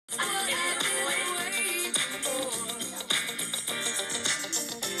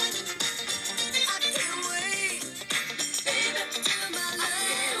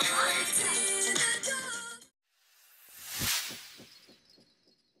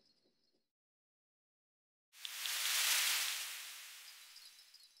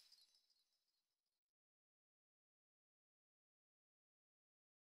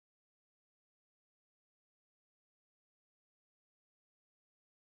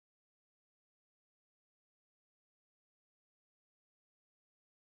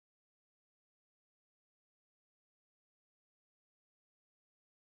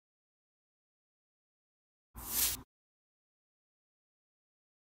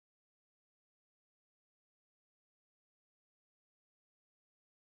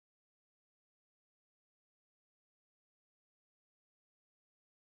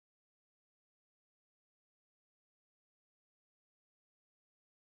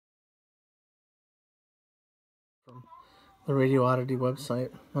the Radioddity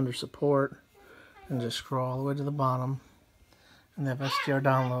website under support and just scroll all the way to the bottom, and they have SDR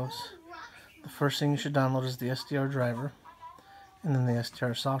downloads. The first thing you should download is the SDR driver and then the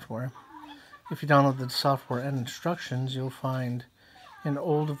SDR software. If you download the software and instructions, you'll find an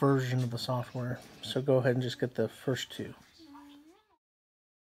old version of the software, so go ahead and just get the first two.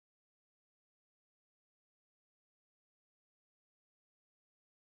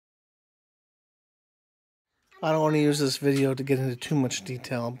 I don't want to use this video to get into too much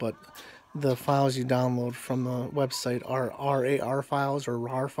detail, but the files you download from the website are RAR files or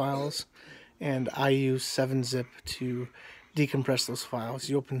RAR files, and I use 7-zip to decompress those files.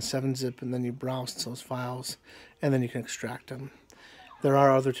 You open 7-zip and then you browse those files, and then you can extract them. There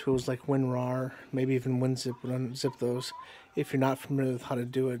are other tools like WinRAR, maybe even WinZip would unzip those. If you're not familiar with how to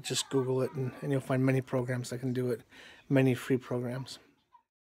do it, just Google it, and you'll find many programs that can do it, many free programs.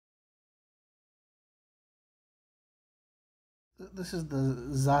 This is the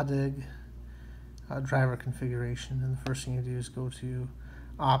Zadig driver configuration, and the first thing you do is go to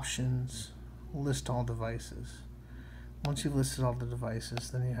Options, List All Devices. Once you've listed all the devices,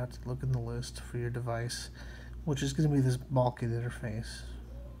 then you have to look in the list for your device, which is going to be this bulkhead interface.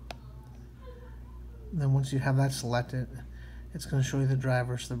 Then once you have that selected, it's going to show you the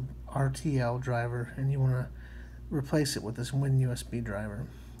drivers, the RTL driver, and you want to replace it with this WinUSB driver.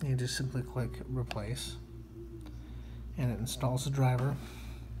 You just simply click Replace, and it installs the driver.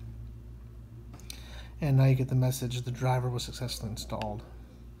 And now you get the message, the driver was successfully installed.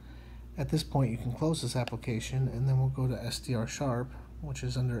 At this point you can close this application, and then we'll go to SDR Sharp, which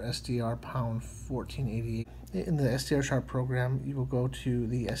is under SDR pound 1488. In the SDR Sharp program, you will go to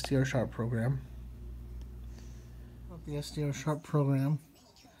the SDR Sharp program. The SDR Sharp program,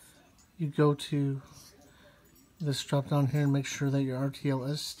 you go to this drop down here and make sure that your RTL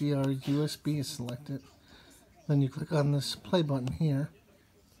SDR USB is selected. Then you click on this play button here,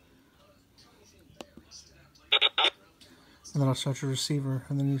 and that'll start your receiver,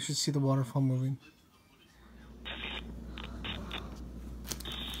 and then you should see the waterfall moving.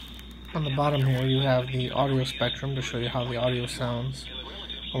 On the bottom here you have the audio spectrum to show you how the audio sounds,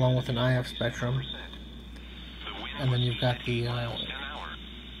 along with an IF spectrum, and then you've got the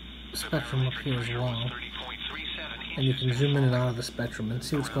spectrum up here as well, and you can zoom in and out of the spectrum and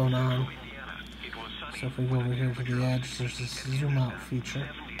see what's going on. So if we go over here to the edge, there's this zoom out feature,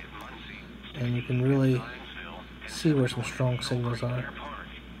 and you can really see where some strong signals are.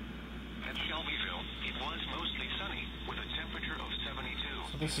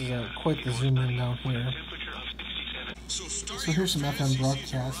 So this is quite the zoom in down here. So here's some FM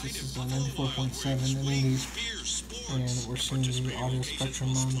broadcasts. This is 94.7 in Indies, and we're seeing the audio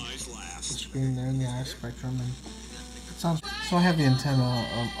spectrum on the screen there, and the IF spectrum, and it sounds. So I have the antenna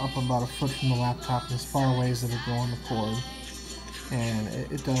up about a foot from the laptop, and as far away as it'll go on the cord, and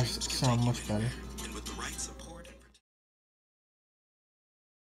it does sound much better.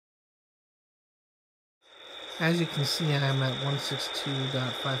 As you can see, I'm at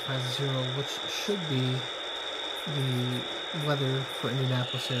 162.550, which should be the weather for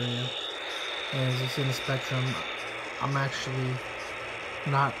Indianapolis area. And as you see in the spectrum, I'm actually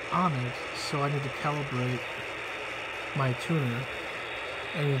not on it, so I need to calibrate my tuner,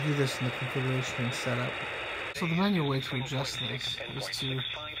 and you do this in the configuration and setup. So the manual way to adjust this is to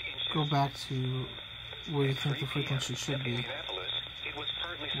go back to where you think the frequency should be,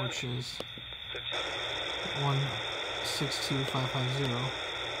 which is 162.550,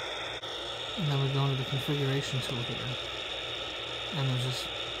 and then we go into the configuration tool here, and there's this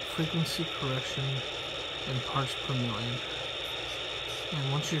frequency correction and parts per million,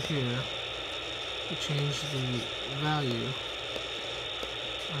 and once you're here, you change the value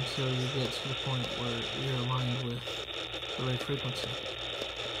until you get to the point where you're aligned with the right frequency.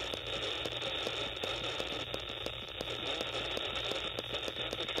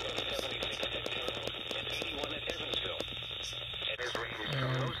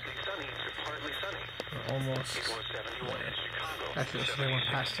 Almost there. Actually, so they went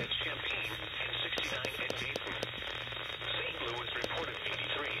past it.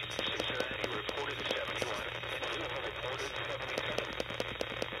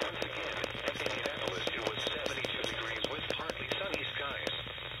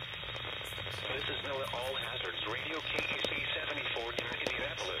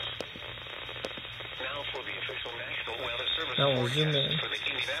 Now we'll zoom in. For the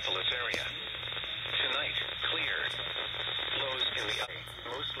Indianapolis area. Tonight, clear. Lows in the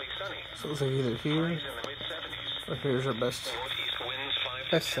mostly sunny. So it's like either here or here's our best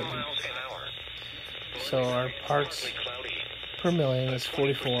setting. So our parts per million is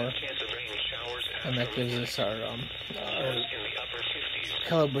 44. and that gives us our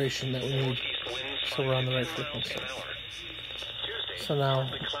calibration that we need, so we're on the right frequency. So now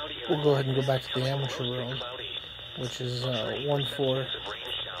we'll go ahead and go back to the amateur room, which is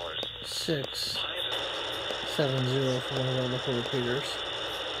 14670 for one of our local repeaters.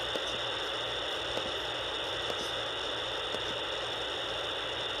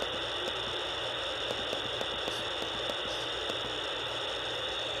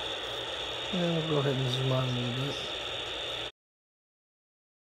 And we'll go ahead and zoom on a little bit.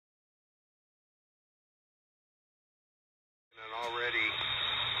 An already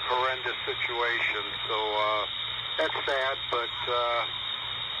horrendous situation, so that's sad, but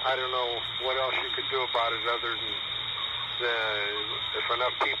I don't know what else you could do about it other than if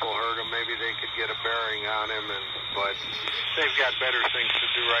enough people heard him, maybe they could get a bearing on him, but they've got better things to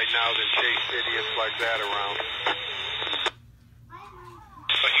do right now than chase idiots like that around.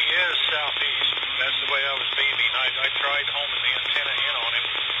 But he is southeast. That's the way I was beaming. I tried homing the antenna in on him,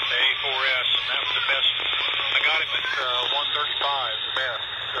 the A4S, and that was the best. I got him at 135, the best.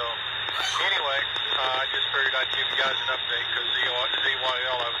 So anyway, I just figured I'd give you guys an update because ZYL,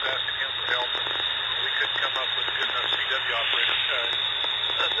 I was asking him for help. We couldn't come up with a good enough CW operator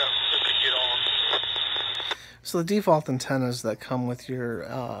that could get on. So the default antennas that come with your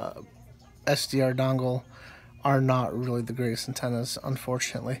SDR dongle are not really the greatest antennas,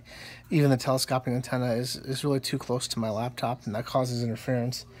 unfortunately. Even the telescoping antenna is really too close to my laptop, and that causes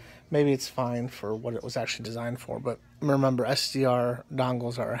interference. Maybe it's fine for what it was actually designed for, but remember, SDR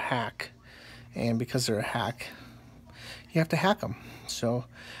dongles are a hack, and because they're a hack, you have to hack them. So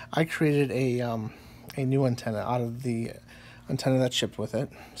I created a new antenna out of the antenna that shipped with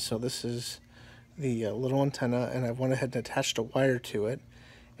it. So this is the little antenna, and I went ahead and attached a wire to it,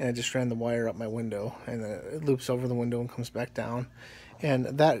 and I just ran the wire up my window, and then it loops over the window and comes back down.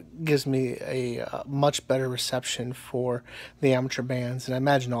 And that gives me a much better reception for the amateur bands, and I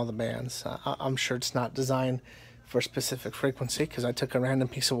imagine all the bands. I'm sure it's not designed for a specific frequency, because I took a random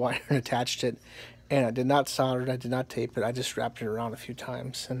piece of wire and attached it, and I did not solder it, I did not tape it, I just wrapped it around a few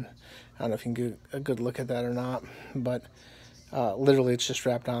times. And I don't know if you can get a good look at that or not, but literally it's just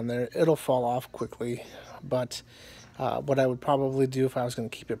wrapped on there. It'll fall off quickly, but what I would probably do if I was going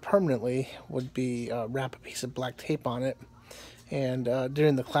to keep it permanently would be wrap a piece of black tape on it. And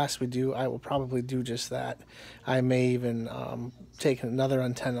during the class we do, I will probably do just that. I may even take another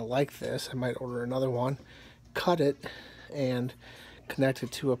antenna like this. I might order another one, cut it, and connect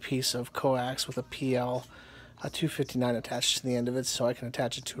it to a piece of coax with a PL 259 attached to the end of it, so I can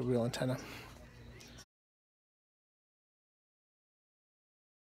attach it to a real antenna.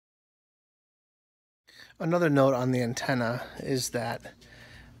 Another note on the antenna is that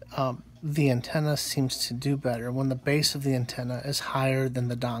the antenna seems to do better when the base of the antenna is higher than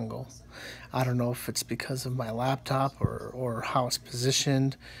the dongle. I don't know if it's because of my laptop or how it's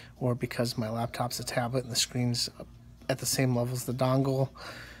positioned, or because my laptop's a tablet and the screen's at the same level as the dongle.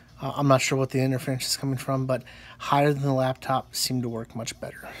 I'm not sure what the interference is coming from, but higher than the laptop seem to work much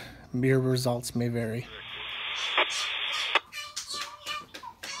better. Your results may vary.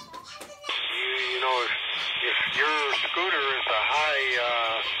 If your scooter is a high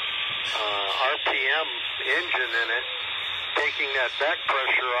RPM engine in it, taking that back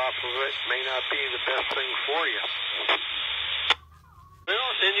pressure off of it may not be the best thing for you. Well,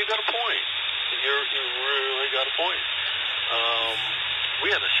 then you got a point. You really got a point.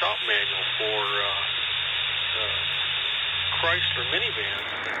 We had a shop manual for Chrysler minivan.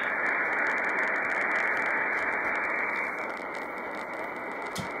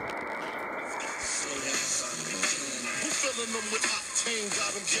 Filling them with octane,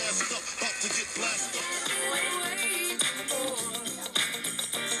 got them gassed up, about to get blasted.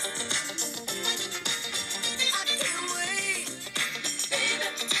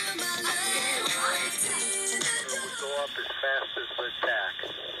 It would go up as fast as the tack.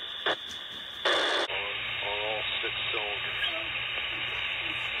 On all 6 cylinders.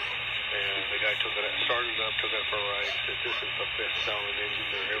 And the guy started it up, took it for a ride, said this is the best sounding engine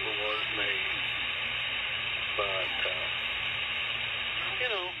there ever was made. But,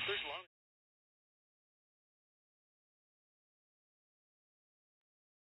 there's a lot of